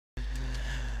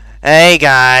Hey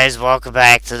guys, welcome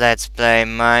back to Let's Play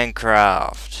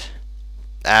Minecraft.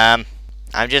 I'm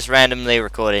just randomly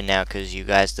recording now because you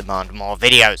guys demand more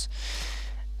videos.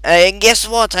 And guess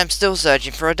what? I'm still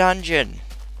searching for a dungeon.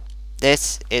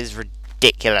 This is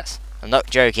ridiculous. I'm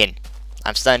not joking.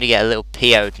 I'm starting to get a little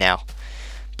PO'd now.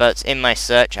 But in my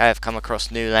search, I have come across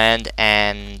new land,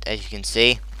 and as you can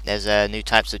see, there's new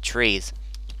types of trees.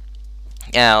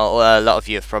 Now, a lot of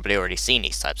you have probably already seen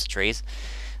these types of trees.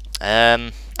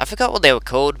 I forgot what they were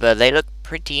called, but they look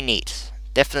pretty neat.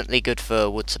 Definitely good for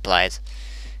wood supplies,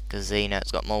 because you know it's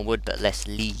got more wood but less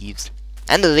leaves,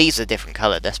 and the leaves are different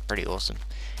coloured. That's pretty awesome.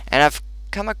 And I've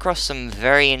come across some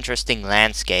very interesting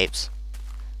landscapes.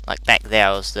 Like back there,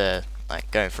 I was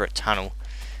going for a tunnel,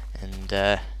 and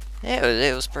yeah,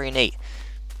 it was pretty neat.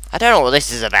 I don't know what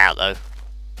this is about though.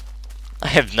 I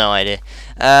have no idea.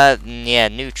 Yeah,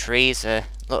 new trees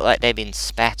look like they've been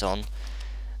spat on.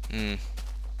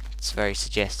 It's very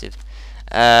suggestive.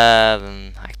 I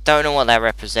don't know what that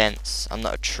represents. I'm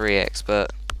not a tree expert.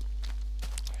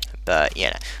 But, you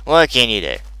know, what can you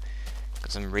do?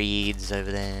 Got some reeds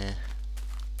over there.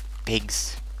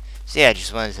 Pigs. So yeah, I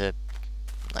just wanted to,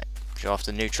 show off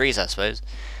the new trees, I suppose.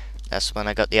 That's when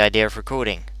I got the idea of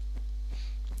recording.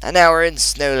 And now we're in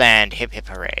Snowland. Hip hip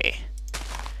hooray.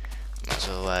 Might as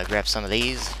well grab some of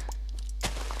these.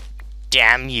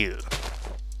 Damn you.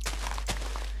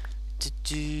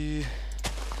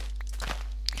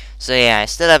 So yeah, I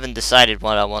still haven't decided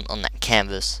what I want on that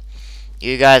canvas.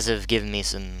 You guys have given me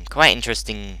some quite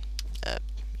interesting,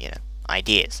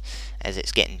 ideas, as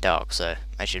it's getting dark, so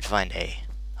I should find a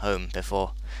home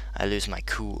before I lose my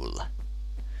cool.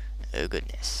 Oh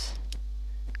goodness.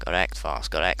 Gotta act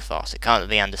fast, gotta act fast. It can't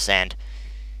be under sand.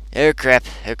 Oh crap,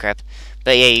 oh crap.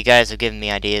 But yeah, you guys have given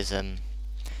me ideas.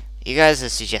 You guys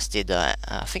have suggested, I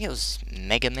think it was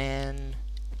Mega Man.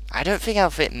 I don't think I'll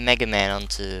fit Mega Man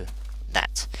onto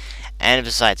that. And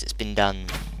besides, it's been done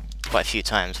quite a few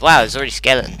times. Wow, there's already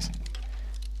skeletons.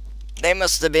 They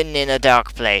must have been in a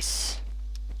dark place.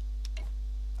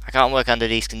 I can't work under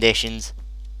these conditions.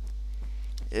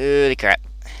 Holy crap.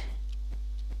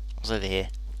 What's over here?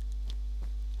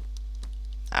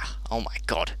 Ah, oh my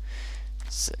god.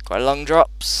 It's quite long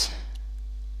drops.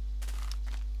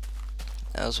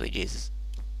 Oh, sweet Jesus.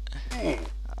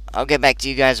 I'll get back to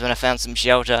you guys when I found some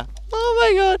shelter. Oh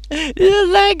my god!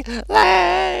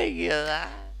 Lag!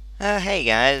 Hey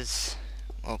guys.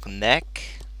 Welcome back.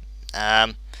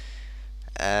 I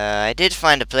did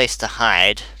find a place to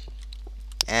hide.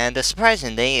 And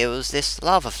surprisingly, it was this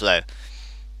lava flow.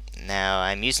 Now,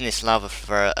 I'm using this lava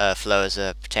flow as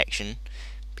a protection.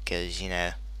 Because, you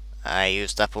know, I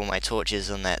used up all my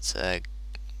torches on that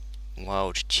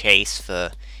wild chase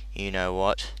for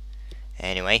you-know-what.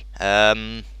 Anyway,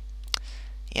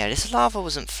 yeah, this lava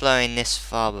wasn't flowing this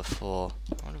far before.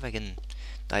 I wonder if I can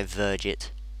diverge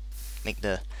it, make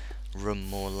the room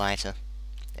more lighter.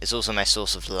 It's also my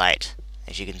source of light,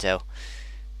 as you can tell.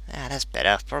 Ah, that's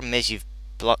better. Problem is you've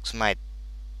blocked my...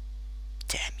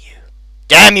 Damn you.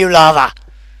 Damn you, lava!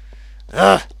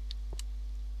 Ugh!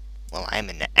 Well, I'm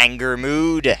in the anger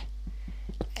mood.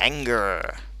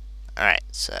 Anger. Alright,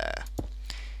 so...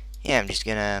 yeah, I'm just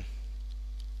gonna...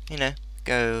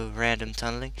 go random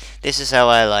tunneling. This is how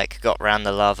I got around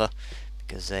the lava,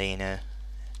 because I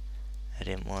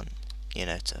didn't want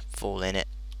to fall in it.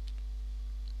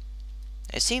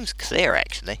 It seems clear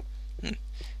actually.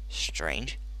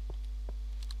 Strange.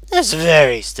 That's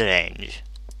very strange.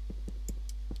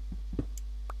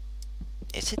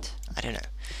 Is it? I don't know.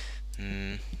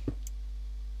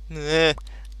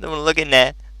 Don't want to look in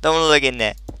there. Don't want to look in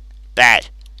there. Bad.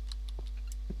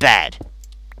 Bad.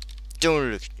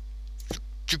 Don't look.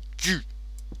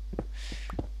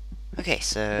 Okay,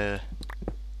 so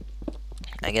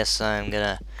I guess I'm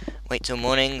gonna wait till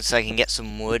morning so I can get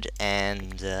some wood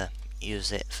and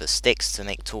use it for sticks to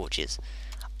make torches.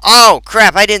 Oh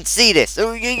crap! I didn't see this.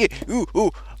 Oh yeah, yeah. Ooh,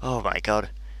 ooh. Oh my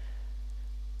god.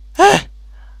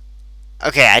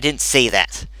 Okay, I didn't see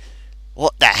that.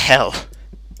 What the hell?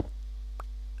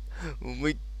 Oh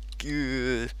my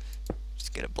god.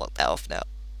 Just gonna block that off now.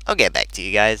 I'll get back to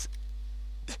you guys.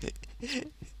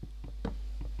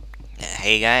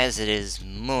 Hey guys, it is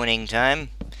morning time,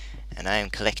 and I am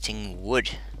collecting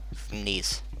wood from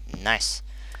these nice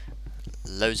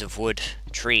loads of wood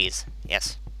trees.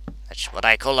 Yes, that's what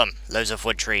I call them, loads of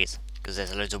wood trees, because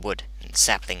there's loads of wood and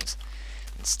saplings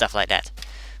and stuff like that.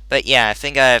 But yeah, I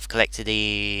think I've collected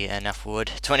enough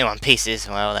wood. 21 pieces,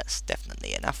 well that's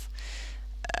definitely enough.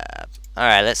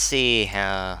 Alright, let's see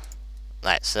how...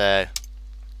 so...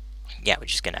 yeah, we're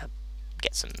just gonna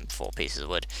get some 4 pieces of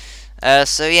wood.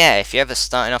 So yeah, if you're ever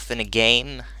starting off in a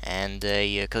game and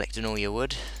you're collecting all your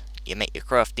wood, you make your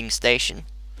crafting station.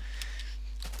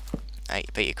 You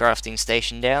put your crafting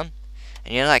station down,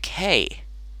 and you're like, hey,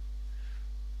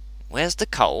 where's the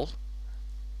coal?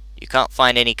 You can't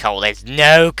find any coal. There's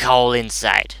no coal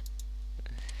inside.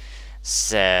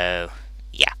 So,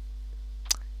 yeah.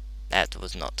 That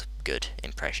was not a good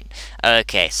impression.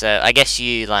 Okay, so I guess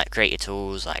you, like, create your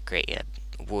tools, like, create your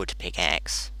wood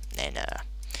pickaxe, then,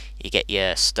 you get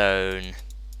your stone,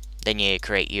 then you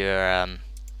create your,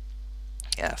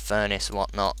 furnace and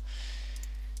whatnot.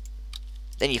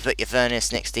 Then you put your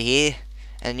furnace next to here,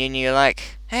 and then you're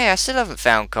like, hey, I still haven't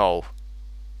found coal.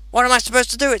 What am I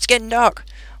supposed to do? It's getting dark.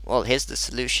 Well, here's the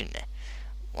solution.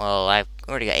 Well, I've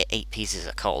already got 8 pieces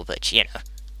of coal, but you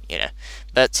know.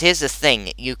 But here's the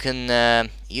thing: you can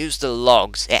use the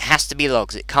logs. It has to be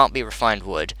logs. It can't be refined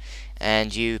wood.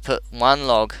 And you put one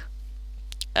log,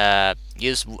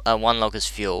 use one log as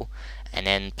fuel, and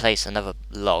then place another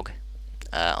log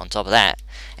on top of that.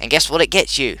 And guess what? It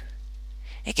gets you.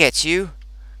 It gets you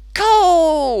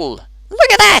coal.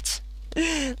 Look at that.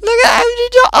 Look at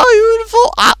how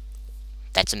beautiful. Ah,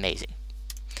 that's amazing.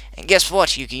 And guess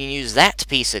what? You can use that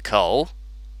piece of coal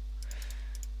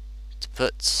to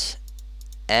put,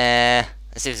 let's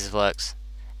see if this works,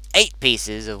 8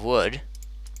 pieces of wood.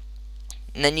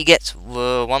 And then you get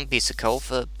 1 piece of coal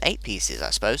for 8 pieces, I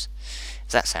suppose.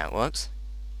 If that's how it works.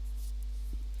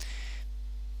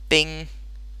 Bing.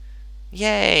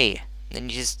 Yay. Then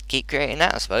you just keep creating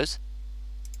that, I suppose.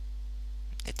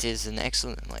 It is an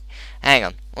excellent, like, hang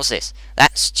on, what's this?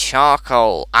 That's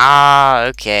charcoal. Ah,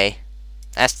 okay.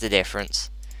 That's the difference.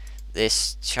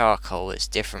 This charcoal is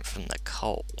different from the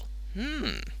coal.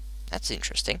 That's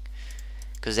interesting.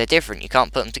 Because they're different, you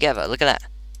can't put them together. Look at that.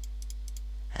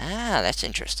 Ah, that's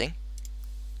interesting.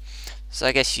 So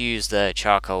I guess you use the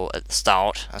charcoal at the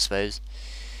start, I suppose.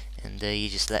 And you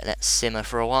just let that simmer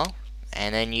for a while.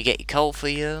 And then you get your coal for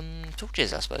your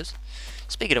torches, I suppose.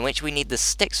 Speaking of which, we need the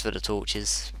sticks for the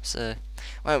torches. So,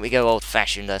 why don't we go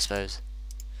old-fashioned, I suppose.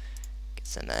 Get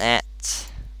some of that.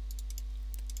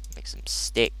 Make some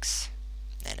sticks.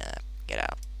 Then get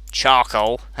our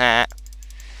charcoal.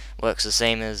 Works the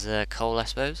same as coal, I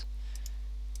suppose.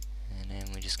 And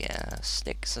then we just get our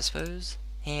sticks, I suppose.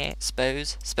 Yeah,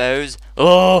 suppose.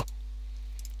 Oh!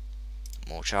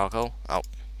 More charcoal. Oh,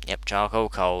 yep, charcoal,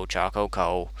 coal, charcoal,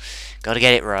 coal. Gotta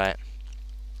get it right.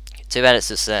 Too bad it's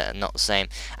just not the same.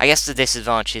 I guess the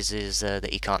disadvantage is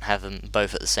that you can't have them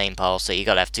both at the same pile, so you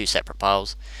gotta have 2 separate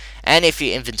piles. And if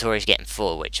your inventory is getting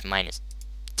full, which mine is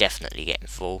definitely getting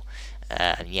full,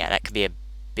 yeah, that could be a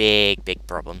big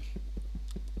problem.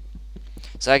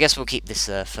 So I guess we'll keep this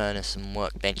furnace and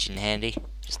workbench in handy,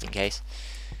 just in case.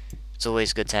 It's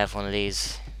always good to have one of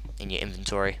these in your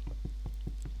inventory.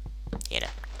 You know,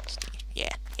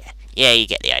 yeah, you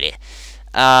get the idea.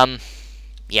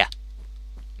 Yeah.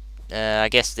 I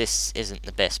guess this isn't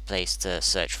the best place to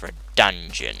search for a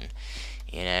dungeon.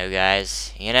 You know,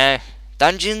 guys. You know,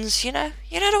 dungeons, you know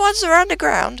the ones that are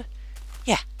underground.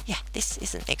 Yeah, this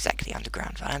isn't exactly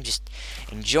underground, but I'm just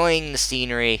enjoying the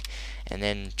scenery and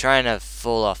then trying to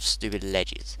fall off stupid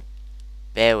ledges.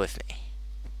 Bear with me.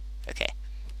 Okay.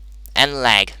 And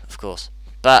lag, of course.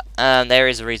 But there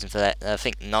is a reason for that. I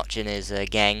think Notch and his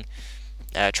gang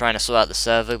trying to sort out the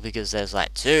server because there's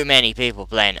like too many people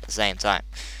playing at the same time.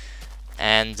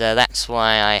 And that's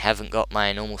why I haven't got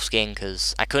my normal skin,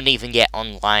 because I couldn't even get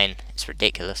online. It's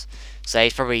ridiculous. So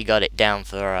he's probably got it down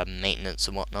for maintenance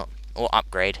and whatnot, or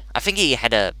upgrade. I think he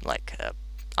had a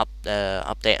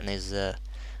update on his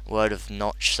Word of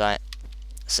Notch site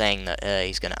saying that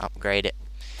he's going to upgrade it.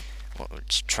 Well,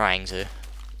 it's trying to.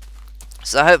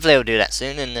 So hopefully he'll do that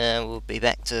soon, and we'll be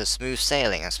back to smooth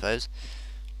sailing, I suppose.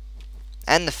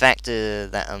 And the fact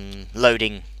that I'm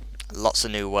loading lots of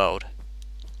new world.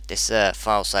 This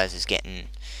file size is getting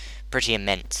pretty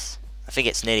immense. I think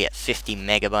it's nearly at 50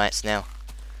 megabytes now.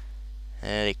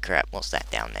 Holy crap, what's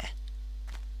that down there?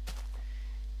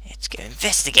 Let's go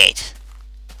investigate.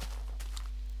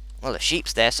 Well, the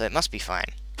sheep's there, so it must be fine.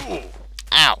 Ooh.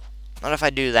 Ow! Not if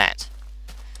I do that.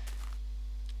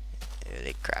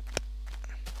 Holy crap.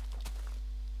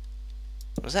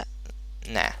 What was that?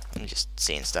 Nah, I'm just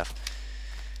seeing stuff.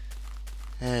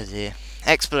 Oh dear.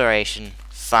 Exploration.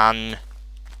 Fun.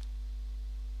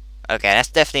 Okay, that's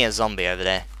definitely a zombie over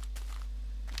there.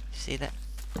 See that?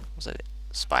 What's that?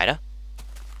 Spider?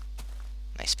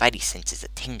 My spidey senses are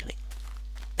tingling.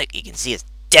 Look, you can see his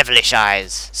devilish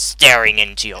eyes staring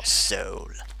into your soul.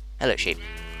 Hello, sheep.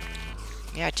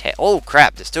 Yeah, oh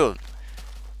crap, there's 2 of them.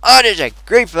 Oh, there's a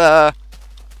creeper!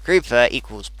 Creeper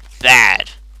equals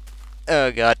bad.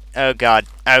 Oh god, oh god,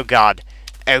 oh god.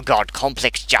 Oh god,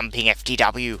 complex jumping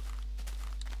FTW.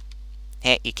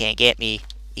 Hey, you can't get me.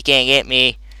 You can't get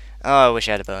me. Oh, I wish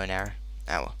I had a bow and arrow.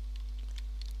 Oh well.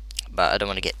 But I don't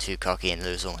want to get too cocky and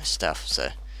lose all my stuff, so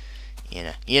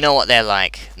you know what they're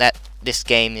like. This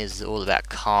game is all about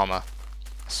karma.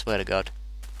 I swear to God.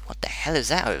 What the hell is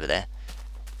that over there?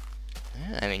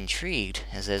 I'm intrigued,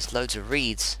 as there's loads of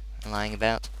reeds lying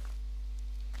about.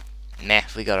 Meh,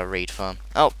 we got a reed farm.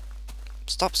 Oh,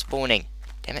 stop spawning.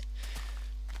 Damn it.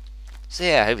 So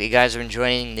yeah, I hope you guys are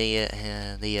enjoying the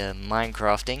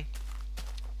Minecrafting.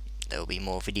 There will be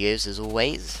more videos as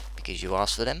always, because you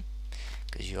asked for them.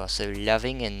 Because you are so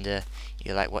loving and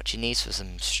you like watching these for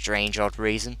some strange odd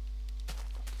reason.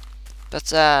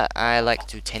 But I like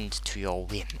to tend to your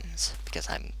whims, because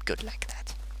I'm good like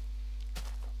that.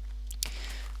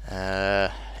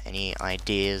 Any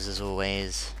ideas as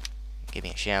always, give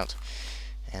me a shout,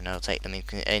 and I'll take them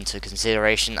into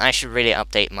consideration. I should really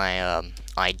update my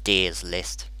ideas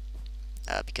list,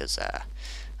 because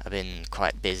I've been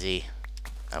quite busy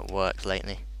at work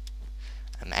lately.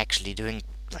 I'm actually doing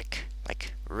like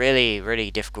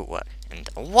really difficult work. And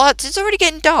what? It's already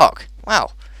getting dark.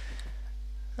 Wow.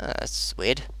 That's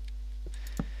weird.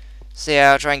 So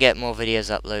yeah, I'll try and get more videos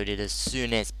uploaded as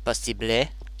soon as possible.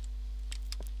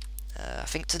 I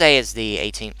think today is the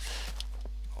 18th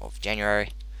of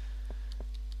January.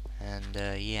 And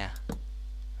yeah.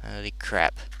 Holy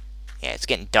crap. Yeah, it's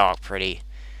getting dark pretty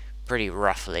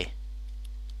roughly.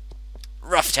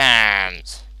 Rough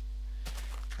times.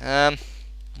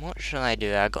 What shall I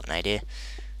do? I got an idea.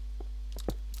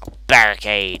 A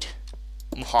barricade.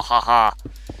 Mwahaha.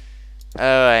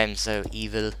 Oh, I'm so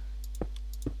evil.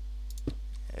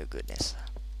 Oh goodness.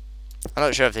 I'm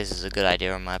not sure if this is a good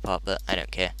idea on my part, but I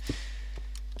don't care.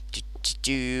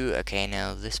 Okay,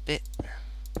 now this bit.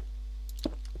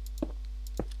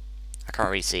 I can't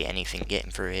really see anything getting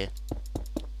through here.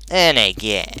 And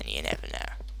again, you never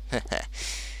know.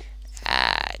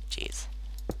 Ah, jeez.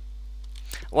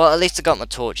 Well, at least I got my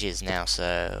torches now,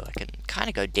 so I can kind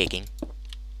of go digging.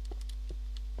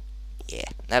 Yeah,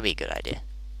 that'd be a good idea.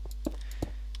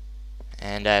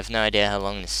 And I have no idea how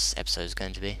long this episode is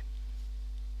going to be.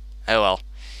 Oh well,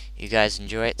 you guys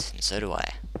enjoy it, and so do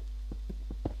I.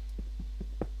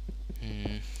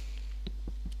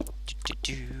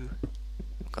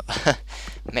 I've got a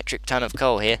metric ton of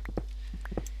coal here.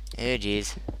 Oh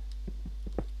jeez.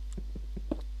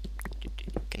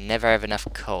 Can never have enough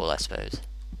coal, I suppose.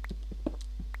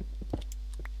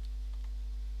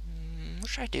 What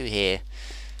should I do here?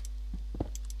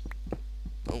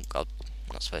 Oh god,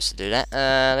 not supposed to do that.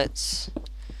 Let's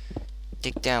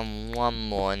dig down one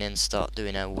more and then start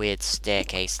doing a weird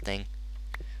staircase thing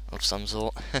of some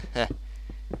sort.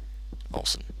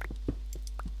 Awesome.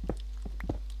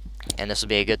 And this will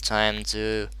be a good time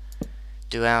to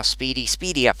do our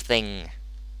speedy up thing,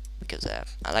 because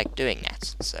I like doing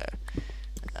that. So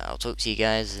I'll talk to you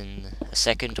guys in a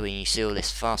second when you see all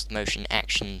this fast motion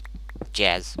action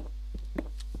jazz.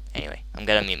 Anyway, I'm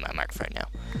gonna mute my microphone now.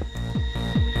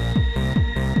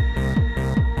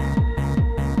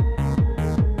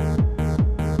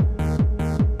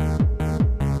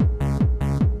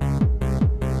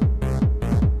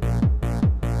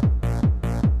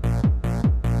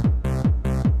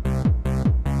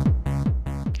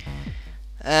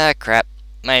 Crap.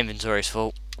 My inventory's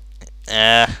full.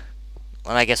 Well,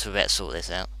 I guess we better sort this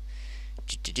out.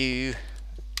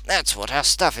 That's what our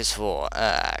stuff is for.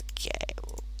 Okay,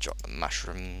 we'll drop the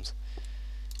mushrooms.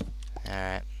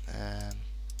 Alright,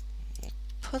 we'll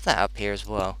put that up here as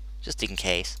well, just in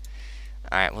case.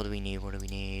 Alright, what do we need?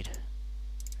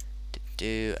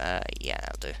 Yeah,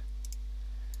 that'll do.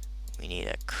 We need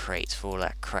a crate for all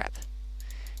that crap.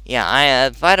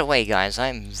 Yeah, by the way, guys,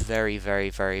 I'm very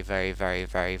far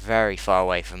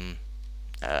away from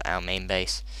our main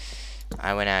base.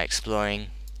 I went out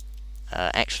exploring,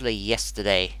 actually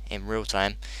yesterday in real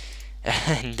time,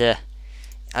 and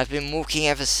I've been walking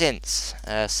ever since.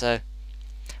 So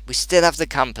we still have the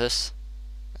compass.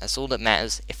 That's all that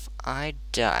matters. If I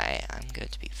die, I'm going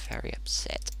to be very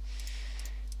upset.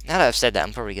 Now that I've said that,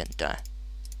 I'm probably going to die.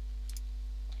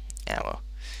 Yeah, well,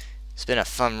 it's been a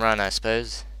fun run, I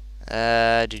suppose.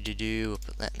 We'll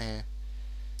put that there.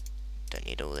 Don't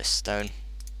need all this stone.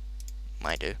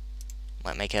 Might do.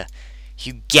 Might make a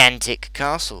gigantic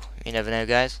castle. You never know,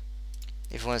 guys.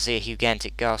 If you want to see a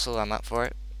gigantic castle, I'm up for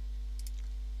it.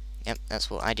 Yep, that's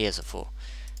what ideas are for.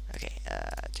 Okay,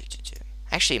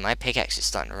 actually, my pickaxe is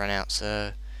starting to run out,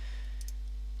 so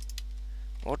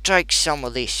we'll take some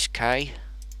of this, okay?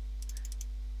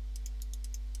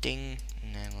 Ding,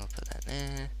 and then we'll put that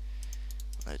there.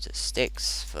 Loads of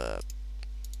sticks for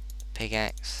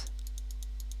pickaxe.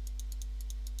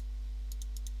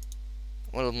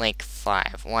 We'll make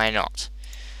 5. Why not?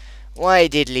 Why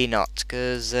diddly not?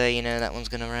 Because, you know, that one's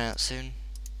gonna run out soon.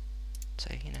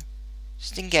 So, you know,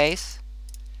 just in case.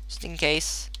 Just in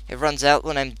case it runs out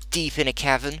when I'm deep in a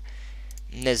cavern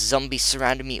and there's zombies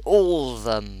surrounding me all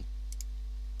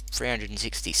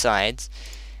 360 sides,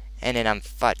 and then I'm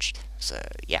fudged. So,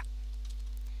 yeah.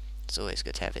 It's always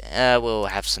good to have it. We'll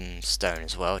have some stone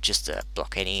as well, just to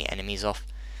block any enemies off.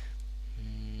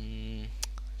 I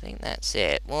think that's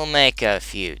it. We'll make a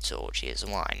few torches,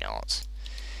 why not?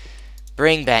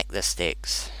 Bring back the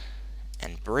sticks.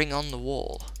 And bring on the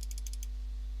wall.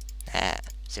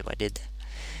 See what I did there?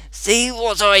 See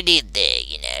what I did there,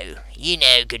 you know. You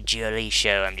know, good jolly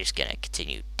show. I'm just gonna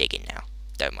continue digging now.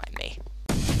 Don't mind me.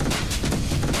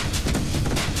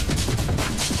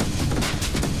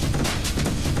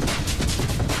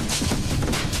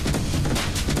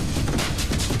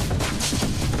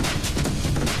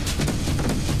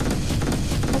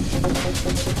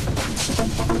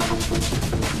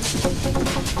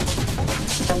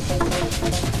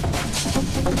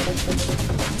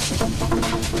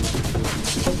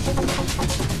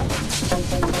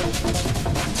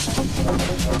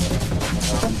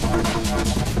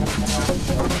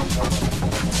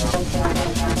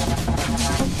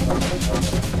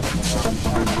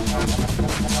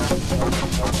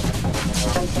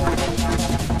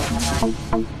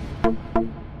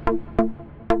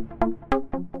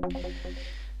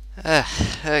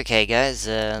 Okay guys,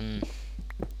 I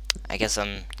guess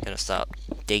I'm gonna start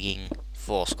digging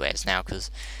 4 squares now,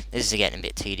 because this is getting a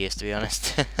bit tedious, to be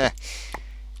honest. Don't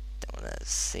wanna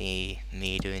see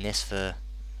me doing this for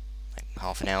like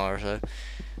half an hour or so.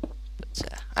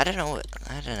 But I don't know.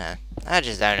 I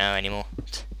just don't know anymore.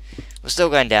 We're still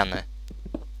going down though.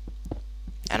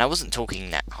 And I wasn't talking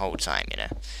that whole time, you know.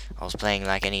 I was playing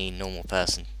like any normal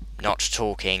person, not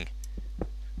talking.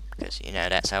 Because, you know,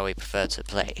 that's how we prefer to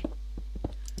play.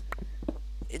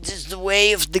 It is the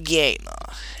way of the gamer,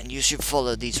 and you should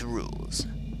follow these rules.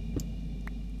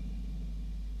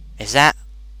 Is that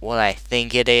what I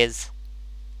think it is?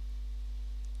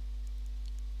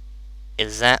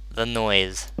 Is that the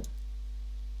noise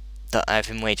that I've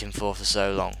been waiting for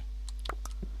so long?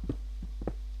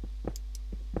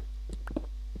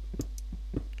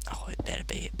 Oh, it better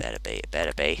be, it better be, it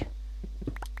better be.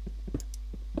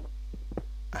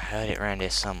 I heard it around here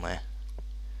somewhere.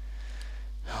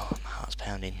 Oh, my heart's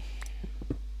pounding.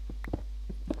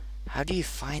 How do you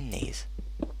find these?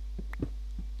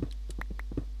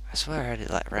 I swear I heard it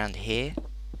like around here.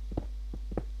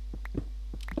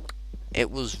 It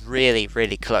was really,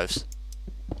 really close.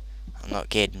 I'm not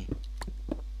kidding.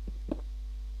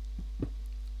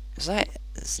 It's like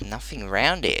there's nothing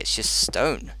around it, it's just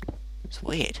stone. It's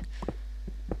weird.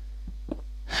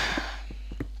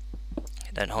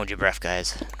 Don't hold your breath,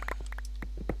 guys.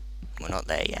 We're not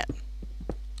there yet.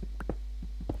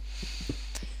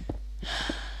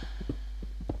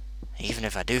 Even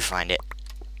if I do find it,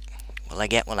 will I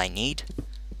get what I need?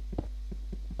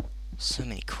 So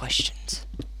many questions.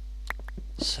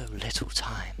 So little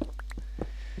time.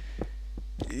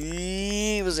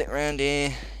 Was it round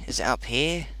here? Is it up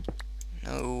here?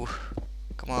 No.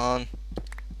 Come on.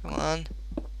 Come on.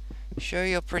 Show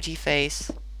your pretty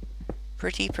face.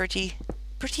 Pretty, pretty.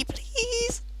 Pretty,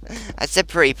 please. I said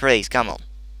pretty, please. Come on.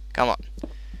 Come on.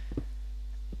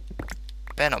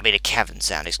 Better not be the cavern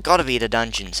sound. It's gotta be the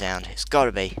dungeon sound. It's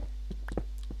gotta be.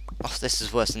 Oh, this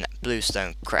is worse than that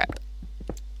bluestone crap.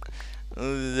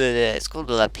 It's called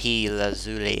Lapis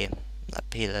Lazuli.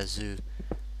 Lapis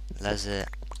Lazuli.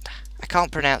 I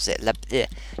can't pronounce it. Lapis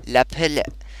Lazuli.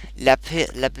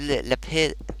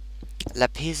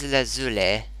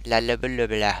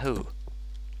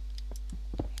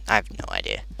 I have no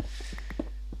idea.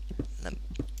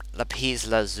 Lapis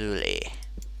Lazuli.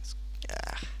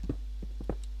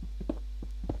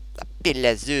 Lapis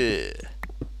Lazuli.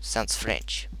 Sounds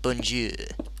French. Bonjour.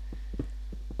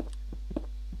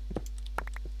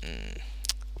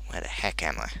 Where the heck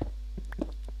am I?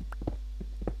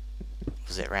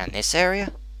 Was it around this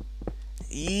area?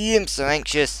 I'm so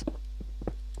anxious.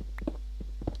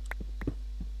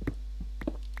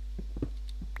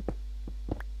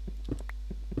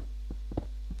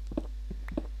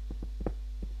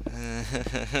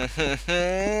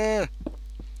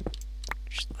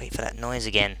 Just wait for that noise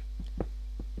again.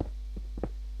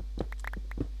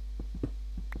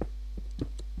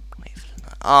 Wait for the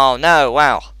noise. Oh no,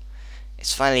 wow.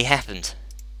 It's finally happened.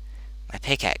 My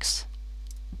pickaxe.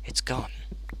 It's gone.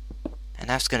 And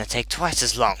that's gonna take twice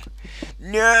as long.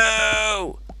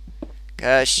 No!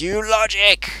 Curse you,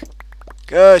 logic!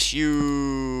 Curse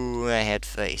you! I had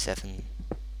 37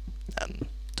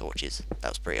 torches. That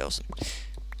was pretty awesome.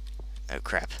 Oh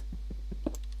crap.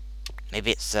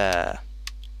 Maybe it's,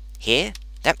 here?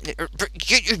 That...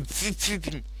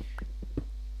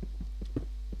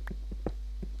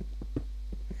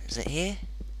 Is it here?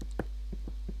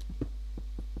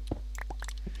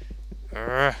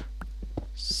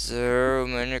 So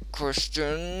many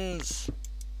questions.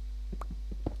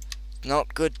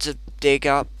 Not good to dig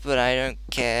up, but I don't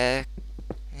care.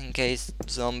 In case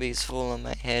zombies fall on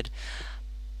my head.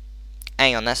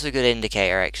 Hang on, that's a good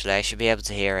indicator actually. I should be able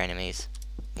to hear enemies.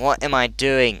 What am I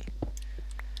doing?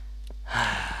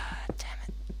 Damn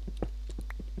it.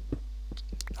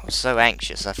 I was so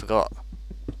anxious, I forgot.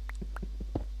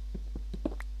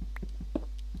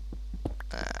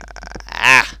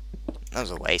 That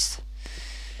was a waste.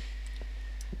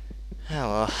 Oh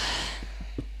well.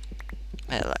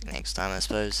 Better luck next time, I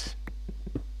suppose.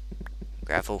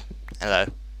 Gravel, hello.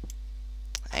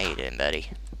 How you doing,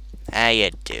 buddy? How you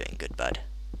doing, good bud?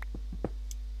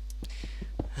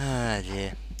 Ah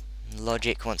dear.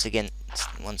 Logic once again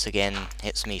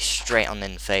hits me straight on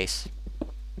in the face,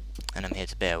 and I'm here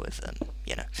to bear with them.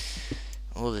 You know,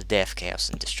 all the death, chaos,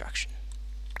 and destruction.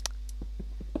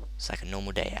 It's like a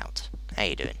normal day out. How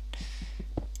you doing?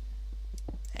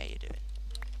 How you doing?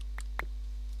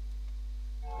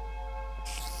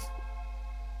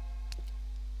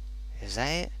 Is that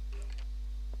it?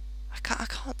 I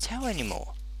can't tell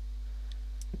anymore.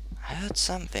 I heard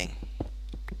something.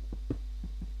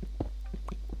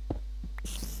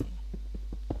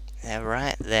 They're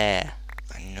right there.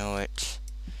 I know it.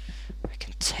 I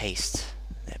can taste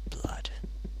their blood.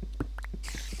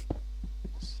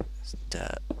 It's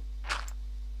dirt.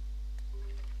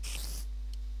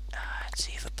 It's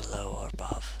either below or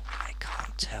above. I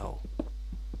can't tell.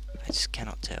 I just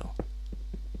cannot tell.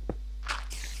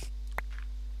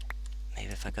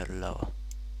 Maybe if I go lower.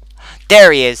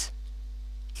 There he is!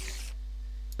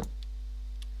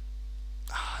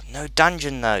 Oh, no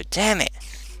dungeon though. Damn it!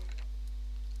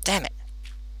 Damn it!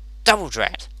 Double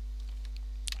drat!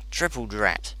 Triple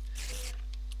drat!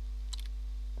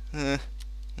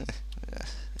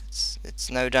 It's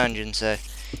no dungeon, so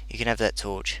you can have that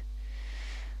torch.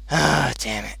 Ah,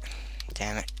 damn it.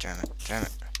 Damn it, damn it, damn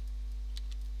it.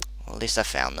 Well, at least I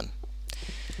found them.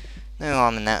 No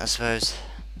harm in that, I suppose.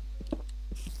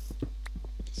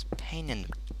 It's a pain in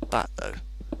the butt, though.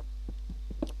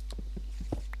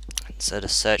 And so the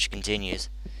search continues.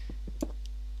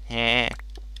 Yeah.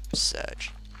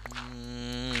 Search.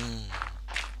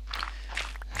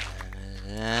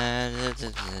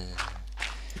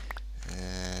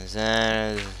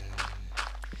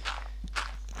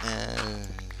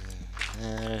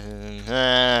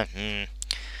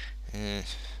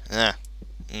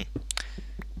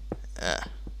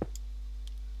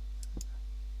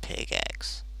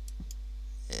 Pickaxe.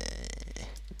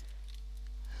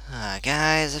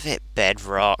 Guys, I've hit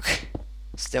bedrock.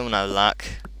 Still no luck.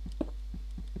 Oh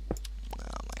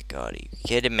my god, are you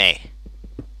kidding me?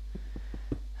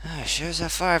 Shows how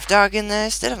far I've dug in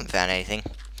there, still haven't found anything.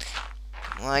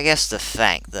 Well, I guess the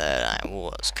fact that I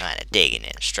was kind of digging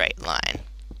in a straight line,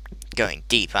 going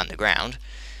deep underground,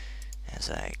 as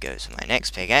I go to my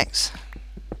next pickaxe.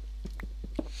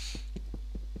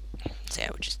 So I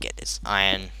would just get this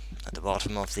iron at the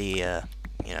bottom of the,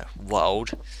 you know,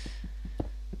 world.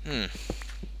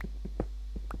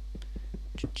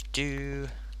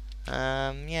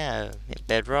 Yeah, hit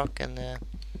bedrock and,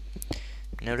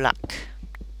 no luck.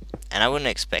 And I wouldn't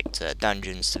expect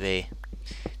dungeons to be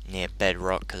near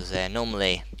bedrock, because they're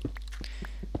normally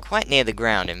quite near the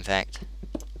ground, in fact.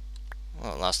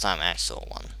 Well, last time I saw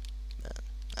one. But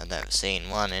I've never seen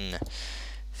one in the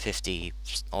 50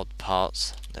 odd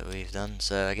parts that we've done,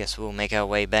 so I guess we'll make our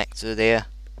way back to their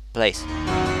place.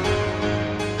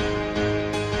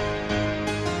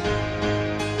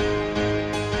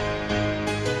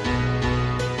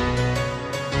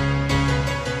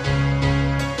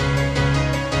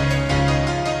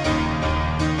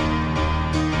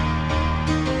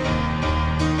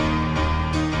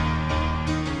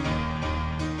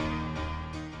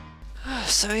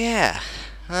 So yeah,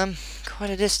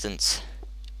 quite a distance.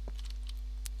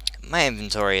 My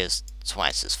inventory is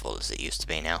twice as full as it used to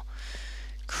be now.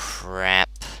 Crap.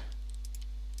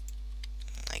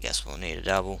 I guess we'll need a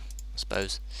double, I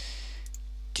suppose.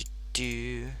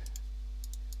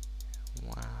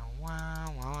 Wah, wah,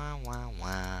 wah, wah,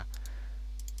 wah.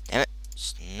 Damn it,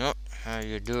 it's not how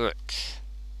you do it.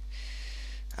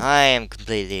 I am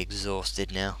completely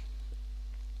exhausted now.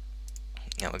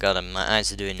 Oh my god, my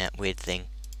eyes are doing that weird thing.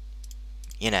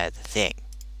 You know, the thing.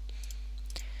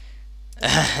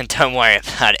 Don't worry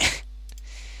about it.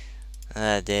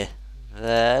 Oh dear.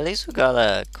 At least we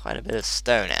got quite a bit of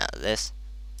stone out of this.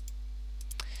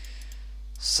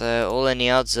 So, all in the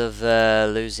odds of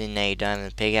losing a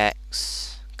diamond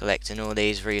pickaxe, collecting all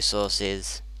these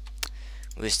resources,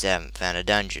 we still haven't found a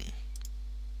dungeon.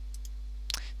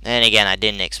 Then again, I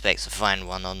didn't expect to find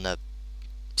one on the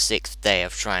 6th day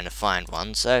of trying to find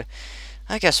one, so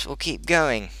I guess we'll keep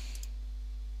going.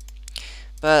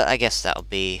 But I guess that'll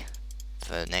be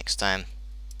for next time.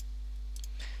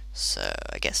 So,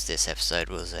 I guess this episode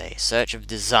was a search of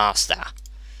disaster.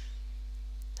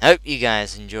 Hope you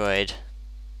guys enjoyed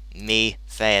me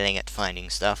failing at finding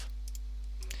stuff.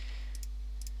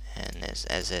 And there's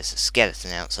a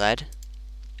skeleton outside.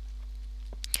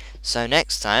 So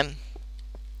next time,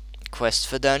 quest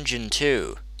for dungeon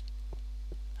 2.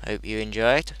 Hope you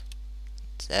enjoyed.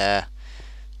 Yeah,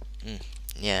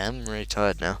 I'm really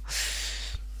tired now.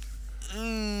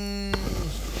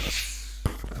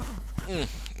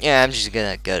 Yeah, I'm just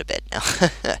gonna go to bed now.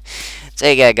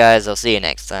 Take care, guys. I'll see you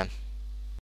next time.